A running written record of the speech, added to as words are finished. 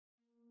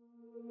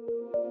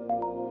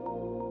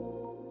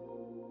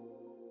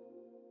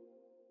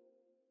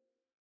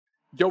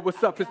Yo,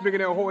 what's up? It's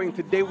Millionaire and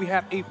today we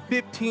have a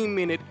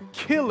 15-minute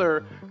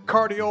killer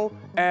cardio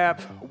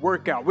abs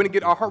workout. We're gonna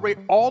get our heart rate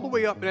all the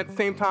way up, and at the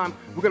same time,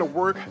 we're gonna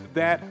work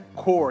that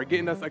core,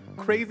 getting us a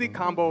crazy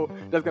combo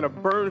that's gonna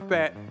burn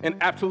fat and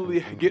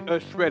absolutely get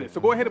us shredded.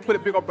 So go ahead and put a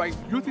big old bright,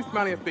 juicy smile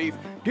on your face,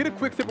 get a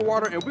quick sip of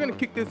water, and we're gonna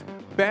kick this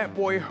bad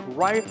boy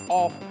right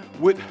off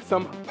with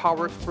some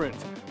power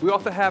sprints. We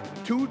also have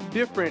two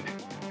different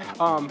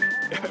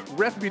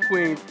rest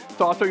betweens,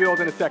 so I'll show you those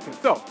in a second.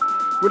 So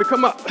we're gonna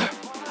come up.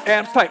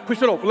 Abs tight,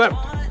 push it over, left,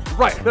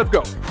 right, let's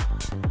go.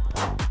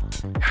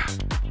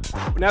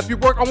 Now if you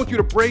work, I want you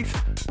to brace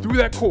through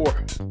that core.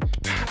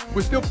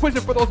 We're still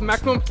pushing for those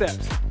maximum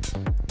steps.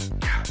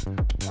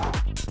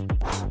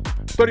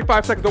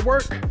 35 seconds of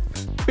work,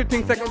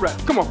 15-second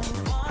rest, come on.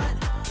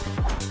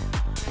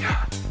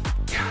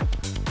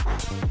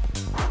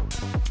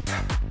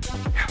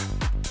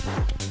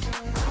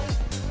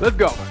 Let's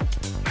go.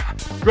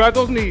 Drive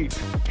those knees.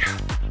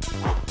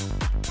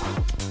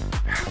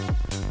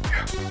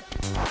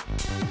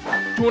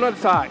 To another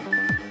side.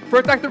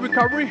 First active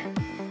recovery,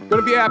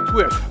 gonna be ab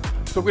twist.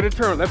 So we're gonna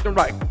turn left and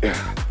right.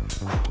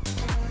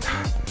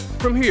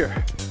 From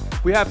here,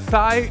 we have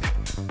side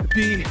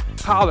V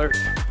Hollers.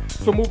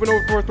 So moving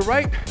over towards the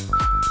right,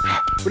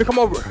 we're gonna come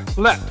over,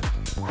 left,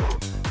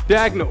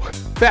 diagonal,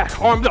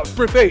 back, arms up,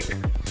 sprint 8.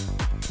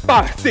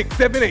 5, 6,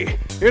 7, 8,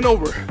 and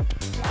over.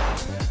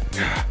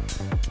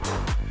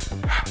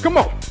 Come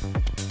on.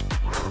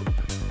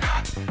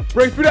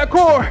 Break through that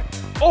core,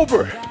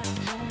 over.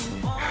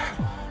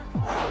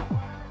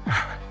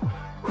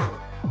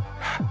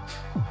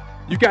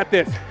 You got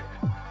this.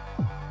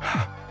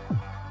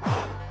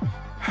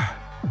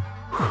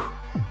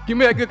 Give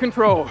me that good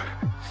control.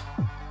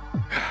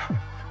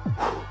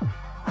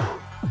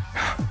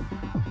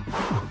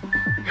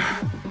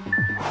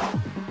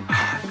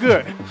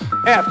 Good.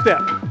 Ab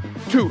step.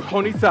 2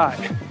 on each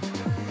side.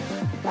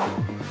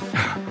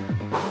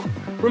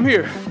 From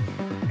here,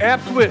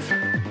 ab twist,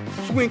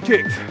 swing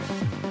kicks.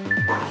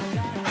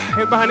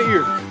 Hand behind the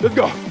ear. Let's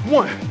go.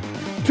 1,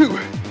 2,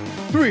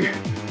 3,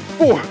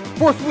 4.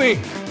 4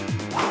 swings.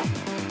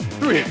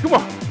 3, come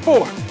on,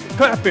 4,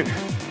 clapping.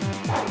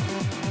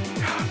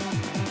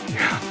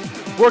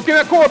 Working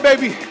that core,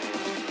 baby.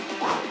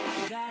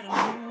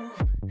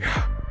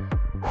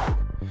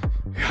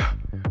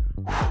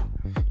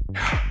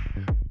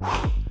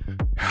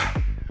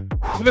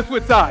 Let's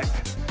switch sides.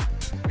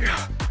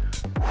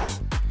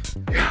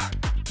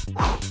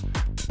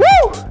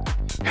 Woo!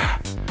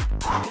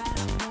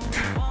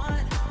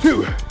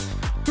 2,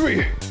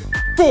 3,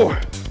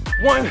 4,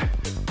 1,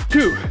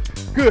 2.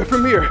 Good,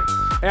 from here,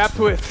 ab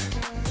twist.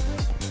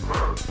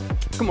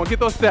 Come on, get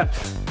those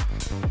steps.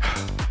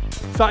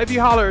 Side V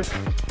Hollers,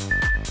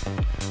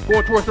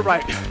 going towards the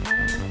right.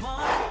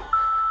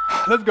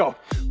 Let's go.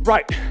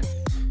 Right,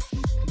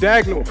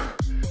 diagonal,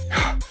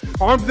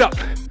 arms up,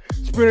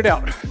 sprint it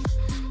out.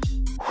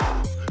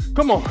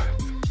 Come on.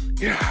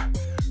 Yeah.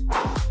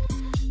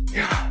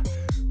 Yeah.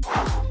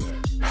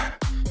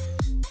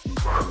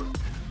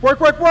 Work,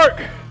 work,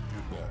 work.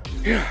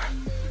 Yeah.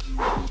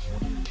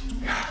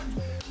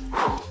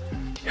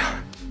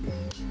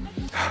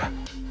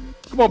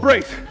 Come on,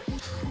 brace.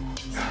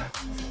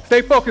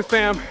 Stay focused,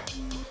 fam.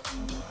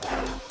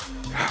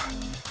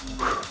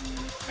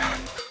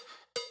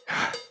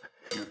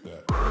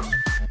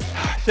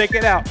 Shake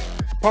it out.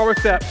 Power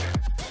steps.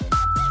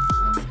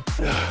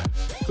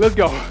 Let's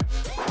go.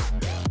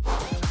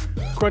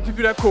 Crunching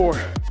through that core.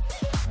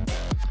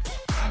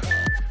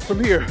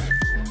 From here,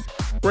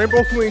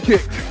 rainbow swing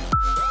kicks.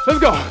 Let's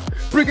go.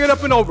 Bring it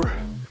up and over.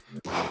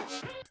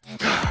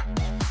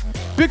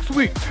 Big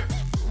sweeps.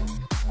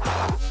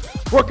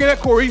 Working that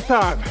core each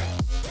time.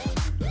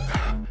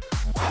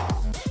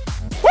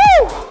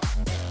 Woo!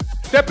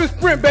 Step and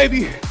sprint,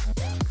 baby.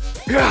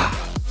 Yeah.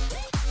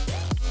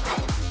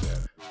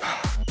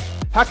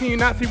 How can you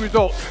not see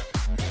results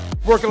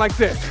working like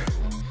this?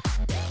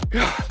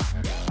 Yeah.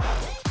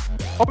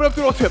 Open up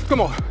through those hips,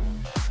 come on.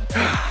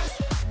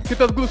 Get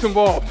those glutes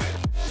involved.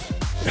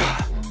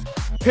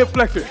 Hip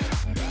flexors,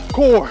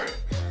 core.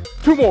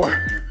 2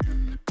 more.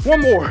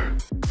 1 more.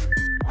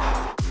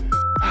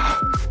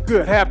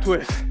 Good, ab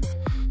twist.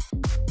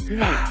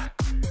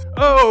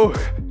 Oh,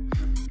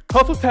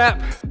 hustle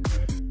tap,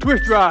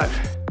 twist drive.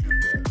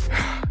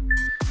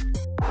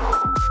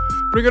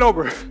 Bring it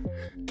over,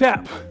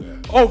 tap,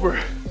 over.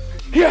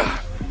 Yeah,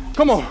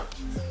 come on.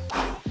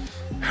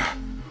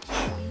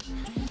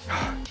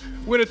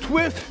 We're gonna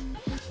twist,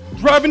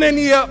 driving that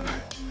knee up,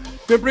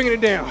 then bringing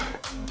it down.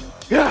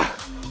 Yeah.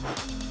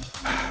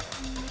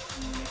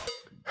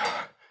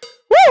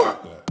 Woo!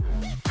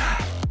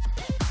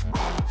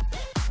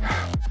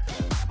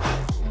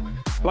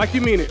 Like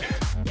you mean it.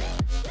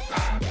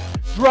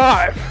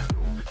 Drive.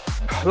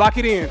 Lock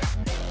it in.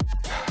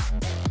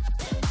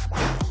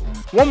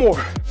 1 more.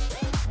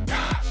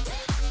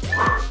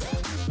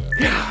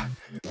 Yeah.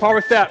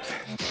 Power steps.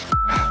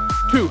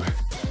 2.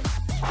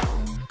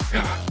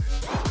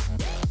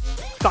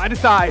 Side to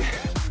side.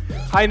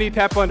 High knee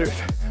tap unders.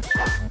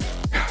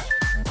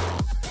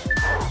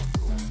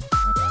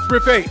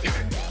 Sprint 8.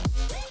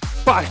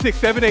 5, 6,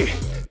 7, 8.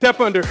 Step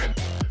under.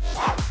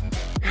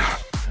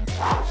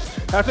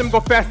 Have them go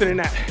faster than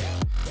that.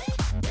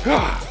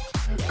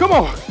 Come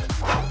on.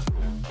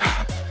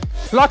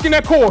 Lock in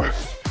that core.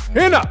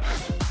 And up.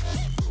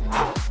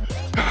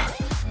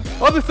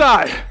 Other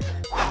side.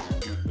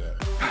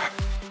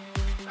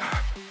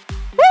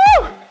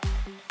 Woo!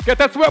 Get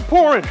that sweat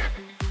pouring.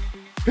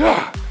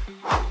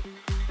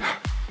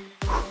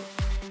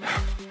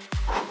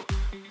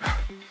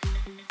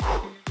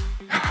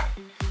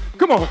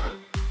 Come on.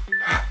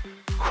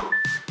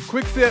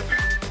 Quick sip,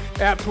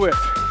 ab twist.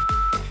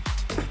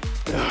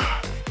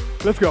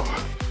 Let's go.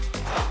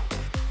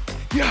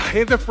 Yeah,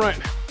 hands in front.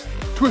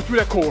 Twist through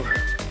that core.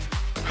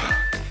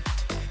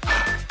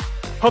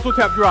 Hustle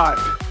tap drive.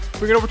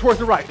 Bring it over towards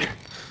the right.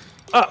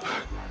 Up.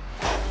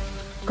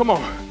 Come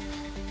on.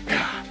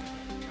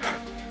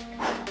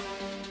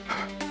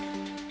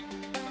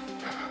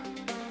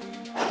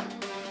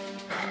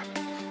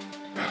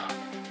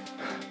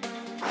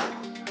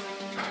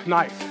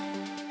 Nice.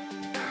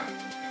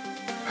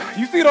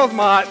 You see those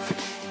mods?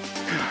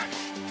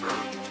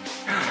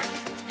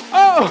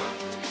 Oh!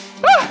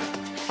 Ah!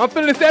 I'm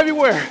feeling this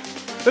everywhere.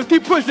 Let's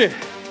keep pushing.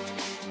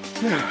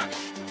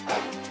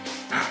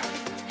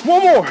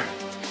 One more.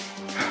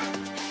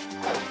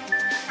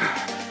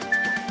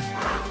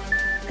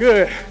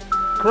 Good.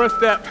 Crunch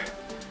step.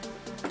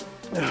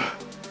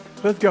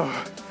 Let's go.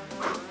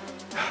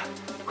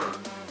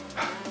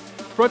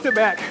 Front to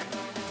back.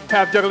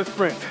 Half juggler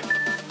sprint.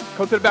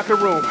 Come to the back of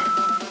the room.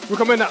 We're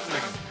coming up.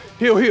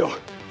 Heel, heel.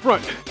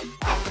 Front.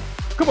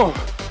 Come on.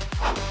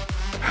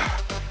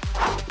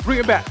 Bring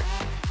it back.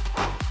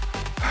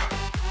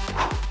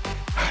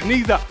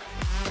 Knees up.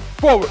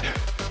 Forward.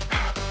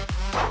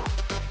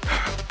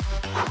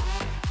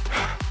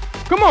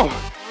 Come on.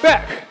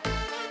 Back.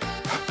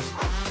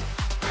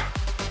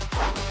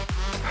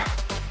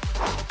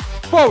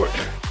 Forward.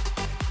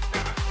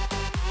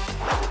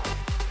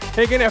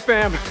 Hang in there,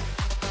 fam.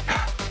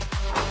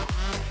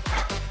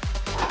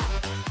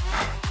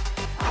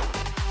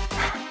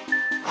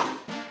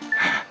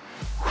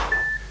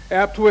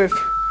 Ab twist.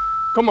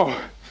 Come on.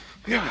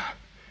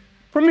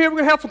 From here, we're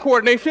gonna have some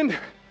coordination.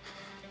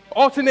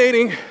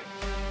 Alternating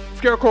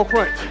Scarecrow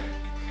Crunch.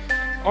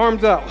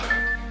 Arms out.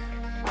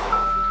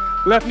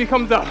 Left knee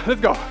comes up. Let's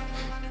go.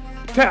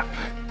 Tap.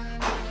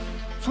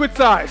 Switch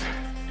sides.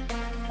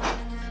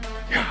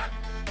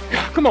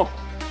 Come on.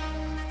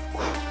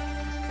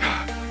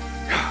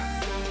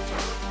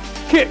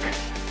 Kick.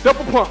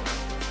 Double pump.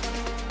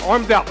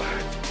 Arms out.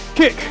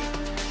 Kick.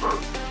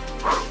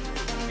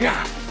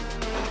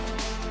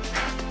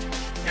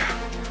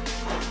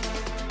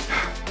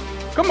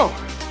 Come on.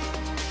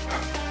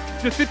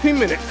 Just 15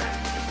 minutes.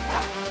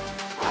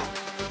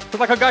 It's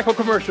like a Geico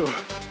commercial.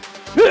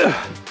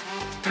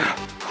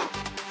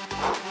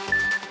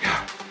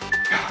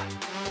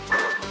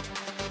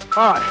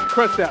 All right,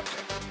 crunch steps.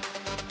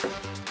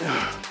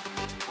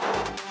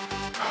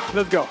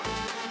 Let's go.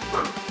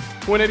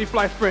 180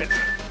 fly sprint.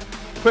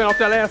 Playing off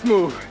that last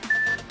move.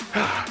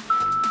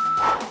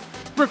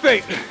 Sprint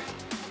fake.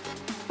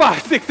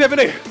 5, 6, 7,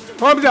 8.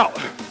 Arms out.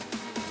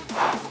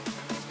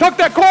 Tuck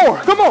that core.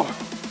 Come on.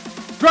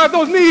 Drive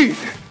those knees.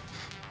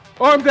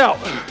 Arms out.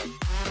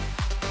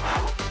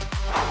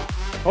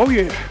 Oh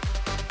yeah.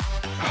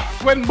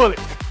 Sweating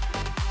bullets.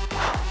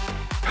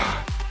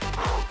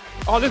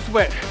 All this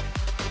sweat.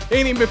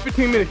 Ain't even been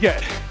 15 minutes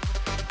yet.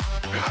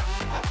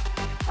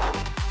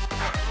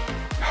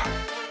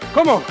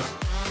 Come on.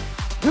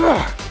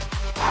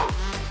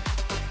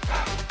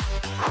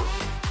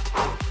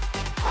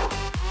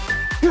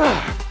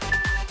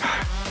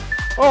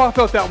 Oh, I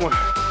felt that one.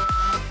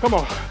 Come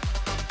on.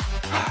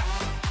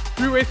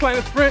 3 waist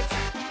line sprint.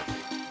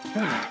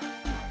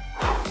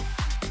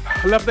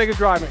 Left leg is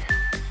driving.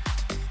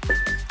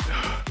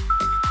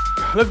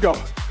 Let's go.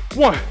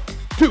 1,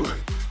 2,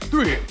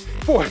 3,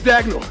 4.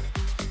 Diagonal.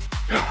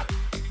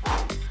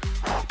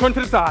 Turn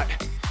to the side.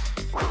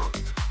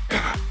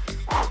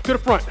 To the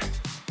front.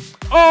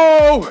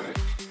 Oh!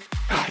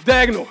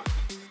 Diagonal.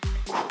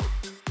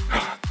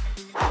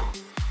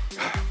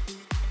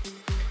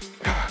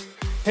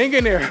 Hang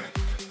in there.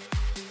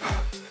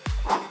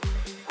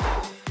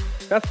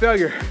 That's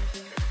failure.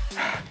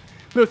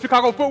 Little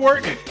Chicago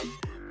footwork.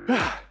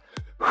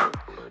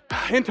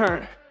 In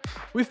turn.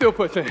 We still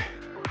pushing.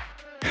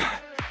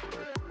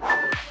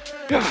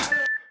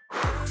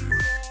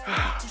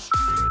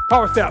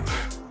 Power step.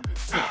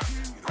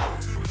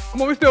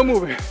 Come on, we're still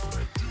moving.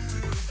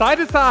 Side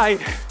to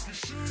side,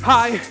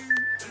 high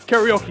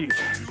karaoke.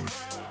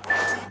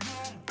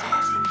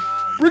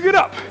 Bring it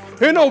up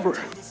and over.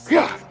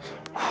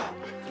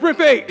 Sprint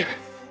fade.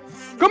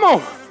 Come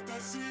on.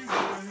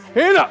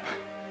 Hand up.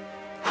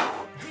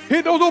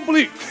 Hit those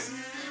obliques.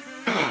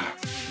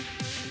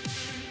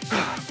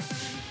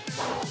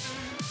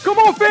 Come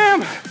on,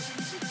 fam.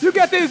 You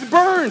got this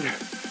burn.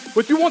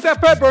 But you want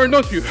that fat burn,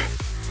 don't you?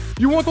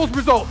 You want those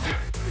results.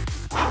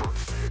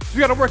 You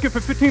gotta work it for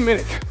 15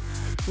 minutes.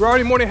 We're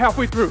already more than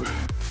halfway through.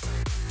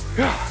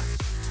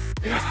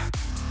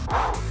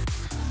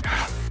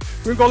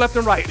 We're gonna go left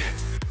and right.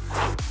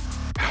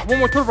 One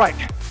more to the right.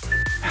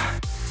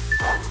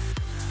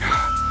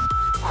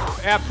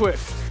 Ab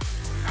twist.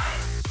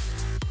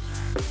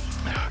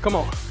 Come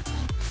on.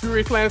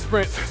 Fury slam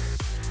sprints.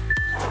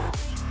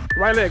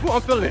 Right leg. Oh,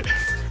 I'm feeling it.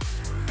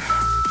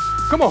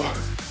 Come on.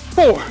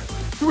 4,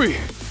 3,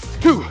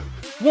 2,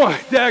 1.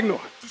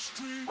 Diagonal.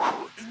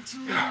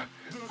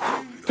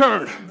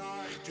 Turn.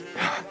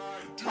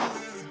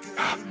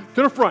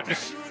 To the front.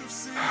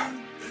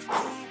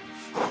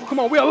 Come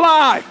on, we're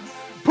alive.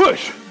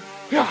 Push.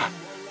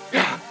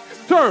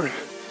 Turn.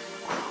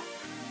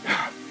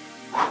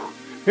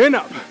 And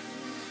up.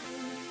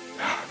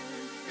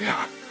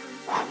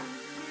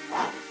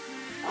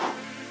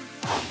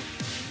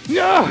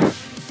 Yeah.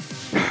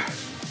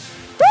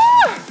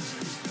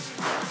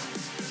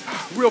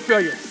 Real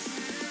failure.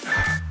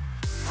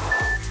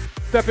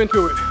 Step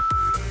into it.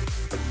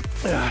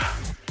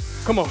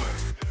 Come on.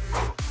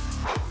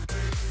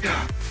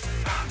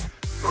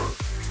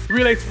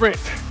 Relay sprint.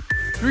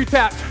 3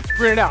 taps,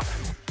 sprint it out.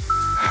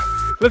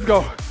 Let's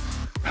go.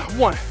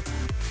 1,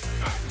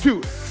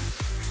 2,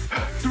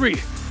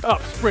 3,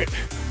 up, sprint.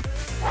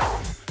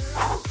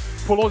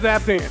 Pull those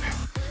abs in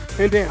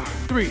and down.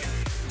 3,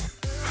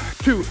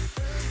 2,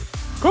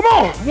 come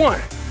on,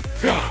 1.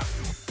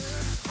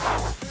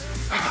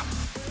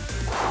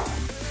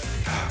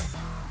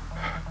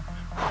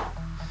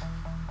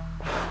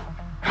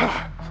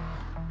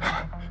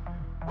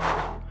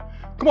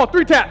 Come on,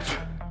 3 taps.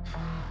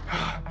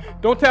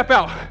 Don't tap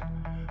out.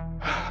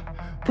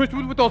 Push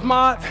through with those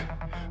mods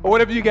or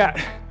whatever you got.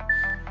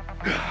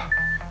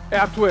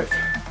 Ab twist.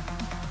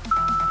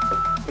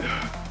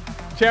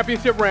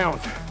 Championship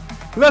rounds.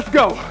 Let's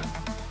go.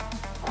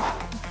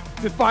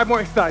 Just 5 more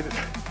exercises.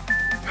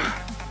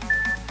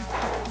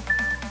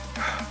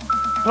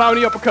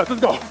 Plowing the uppercuts.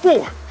 Let's go.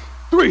 4,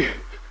 3,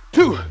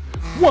 2,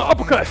 1.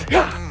 Uppercuts.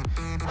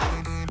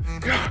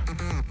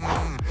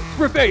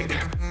 Sprint 8.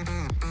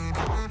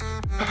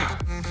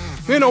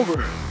 Then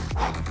over.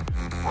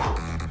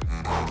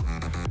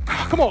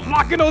 Come on,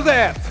 lock in those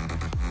abs.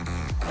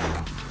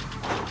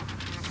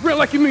 Sprint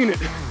like you mean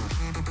it.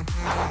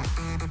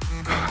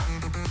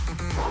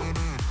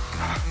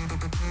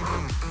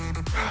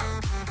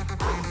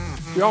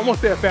 You're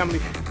almost there,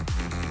 family.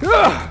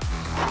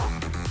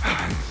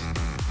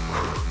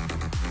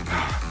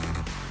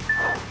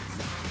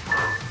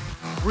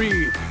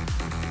 Breathe.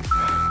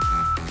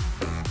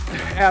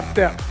 Ab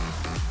step.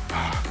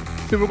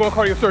 Then we're going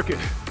cardio circuit.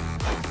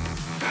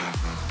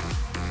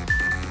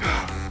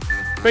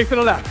 Face to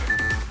the left.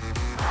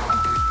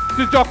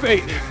 Just jog for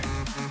 8.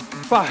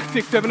 5,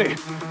 6, 7, 8.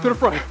 To the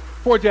front.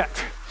 4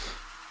 jacks.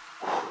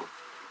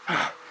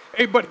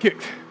 8 butt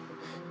kicks.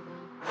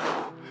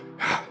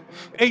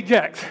 8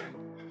 jacks.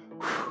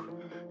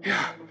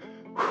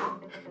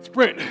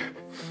 Sprint.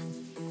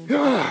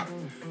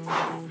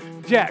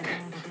 Jack.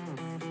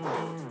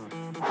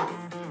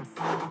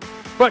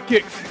 Butt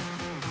kicks.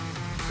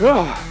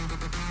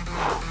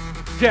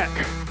 Jack.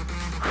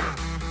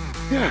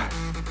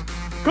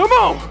 Come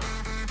on.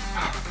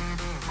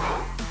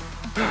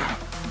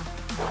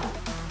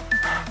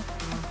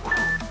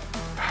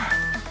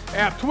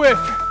 Ab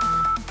twist.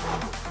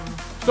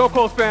 So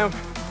close, fam.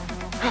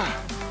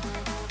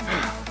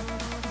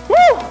 Woo!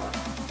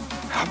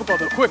 We'll go a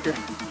little quicker.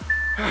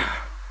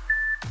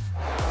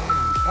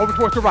 Over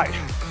towards the right.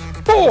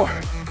 4,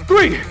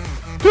 3,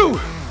 2,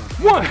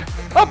 1.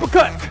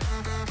 Uppercut.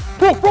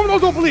 Pull from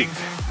those obliques.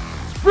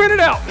 Sprint it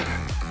out.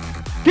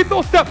 Get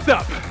those steps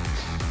up.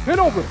 And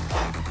over.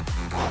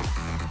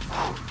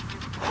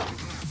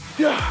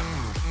 Yeah.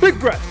 Big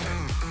breaths.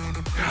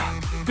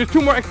 Just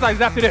 2 more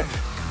exercises after this.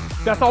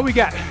 That's all we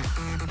got.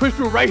 Push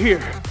through right here.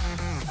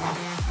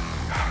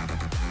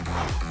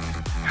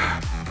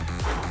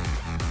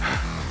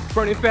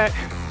 Burning fat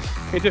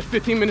in just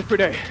 15 minutes per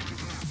day.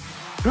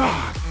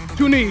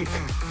 2 knees.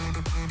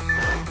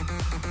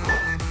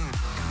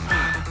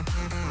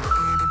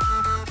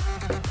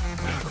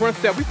 Crunch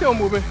step, we still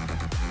moving.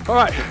 All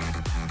right,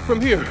 from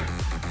here,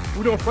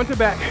 we're doing front to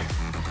back,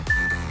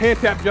 hand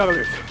tap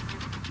jugglers.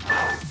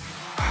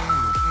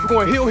 We're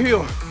going heel,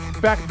 heel,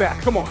 back,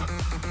 back, come on.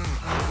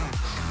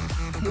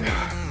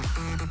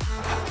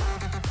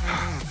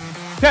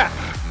 Tap.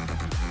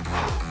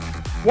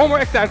 1 more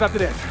exercise after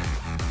this.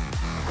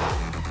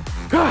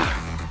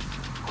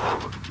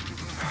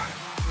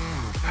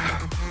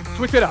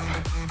 Switch it up.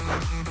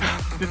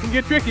 This can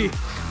get tricky.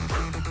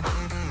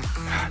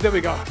 There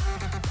we go.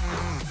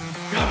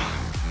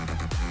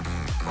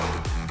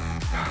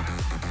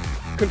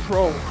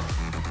 Control.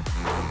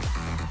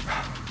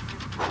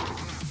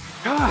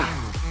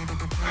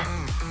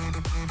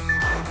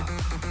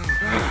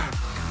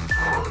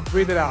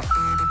 Breathe it out.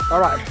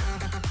 All right.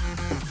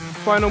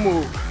 Final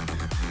move.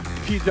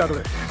 Key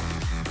juggler.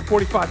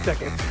 45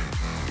 seconds.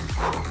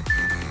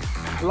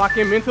 Lock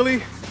in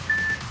mentally.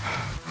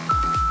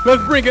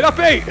 Let's bring it up.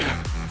 8.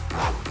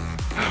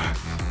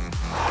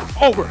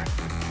 Over.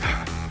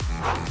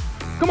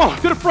 Come on,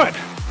 to the front.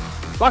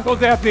 Lock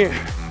those abs in.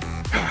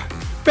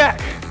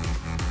 Back.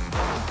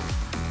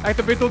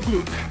 Activate those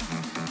glutes.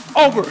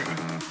 Over.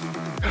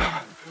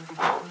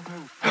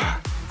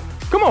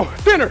 Come on,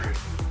 center.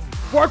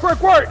 Work, work,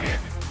 work.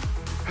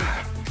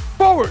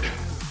 Forward.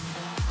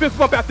 Fist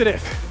bump after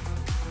this.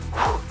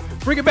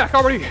 Bring it back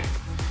already.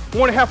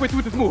 1.5 way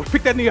through this move.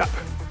 Pick that knee up.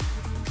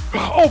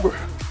 Over.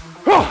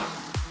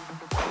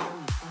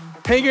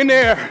 Hang in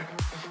there.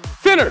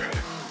 Center.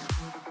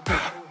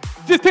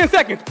 Just 10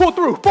 seconds. Pull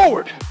through.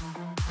 Forward.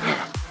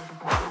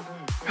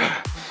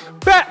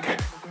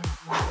 Back.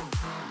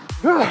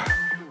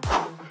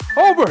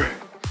 Over.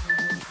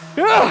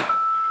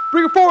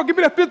 Bring it forward. Give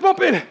me that fist bump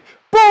in.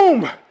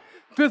 Boom.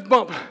 Fist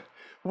bump.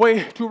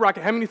 Way to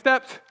rocket. How many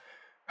steps?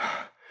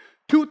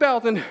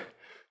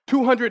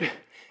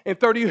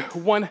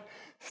 2,231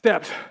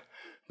 steps.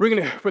 Bringing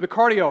it for the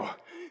cardio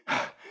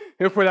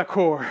and for that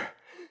core.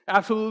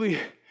 Absolutely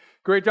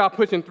great job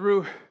pushing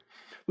through.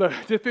 Look,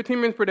 just 15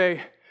 minutes per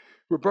day.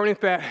 We're burning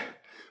fat.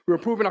 We're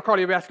improving our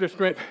cardiovascular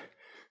strength.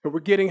 And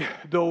we're getting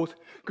those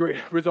great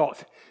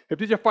results. If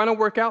this is your final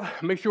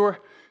workout, make sure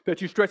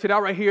that you stretch it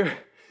out right here.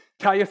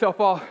 Tie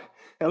yourself off.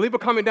 And leave a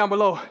comment down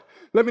below.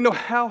 Let me know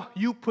how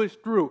you push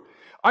through.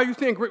 Are you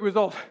seeing great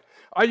results?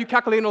 Are you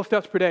calculating those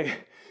steps per day?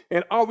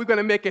 And are we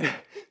gonna make it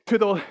to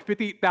those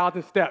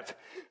 50,000 steps?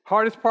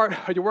 Hardest part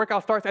of your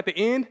workout starts at the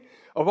end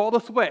of all the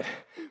sweat.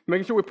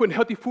 Making sure we're putting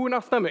healthy food in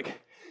our stomach,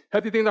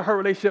 healthy things in our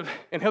relationships,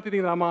 and healthy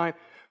things in our mind.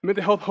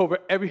 Mental health over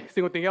every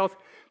single thing else.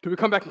 Till we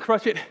come back and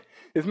crush it.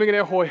 It's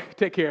Millionaire Hoy.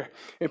 Take care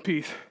and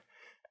peace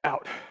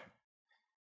out.